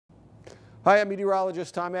Hi, I'm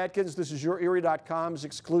meteorologist Tom Atkins. This is YourErie.com's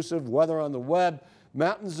exclusive weather on the web.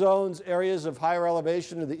 Mountain zones, areas of higher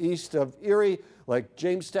elevation to the east of Erie, like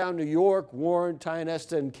Jamestown, New York, Warren,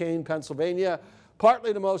 Tionesta, and Kane, Pennsylvania.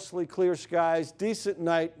 Partly to mostly clear skies, decent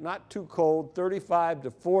night, not too cold, 35 to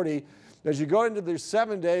 40. As you go into the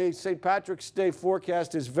 7-day St. Patrick's Day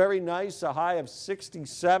forecast is very nice, a high of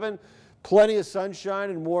 67. Plenty of sunshine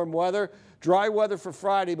and warm weather. Dry weather for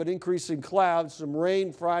Friday, but increasing clouds. Some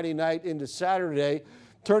rain Friday night into Saturday.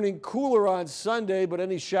 Turning cooler on Sunday, but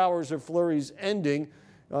any showers or flurries ending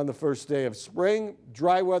on the first day of spring.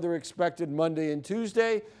 Dry weather expected Monday and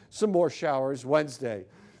Tuesday. Some more showers Wednesday.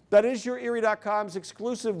 That is YourErie.com's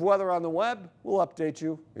exclusive weather on the web. We'll update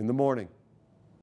you in the morning.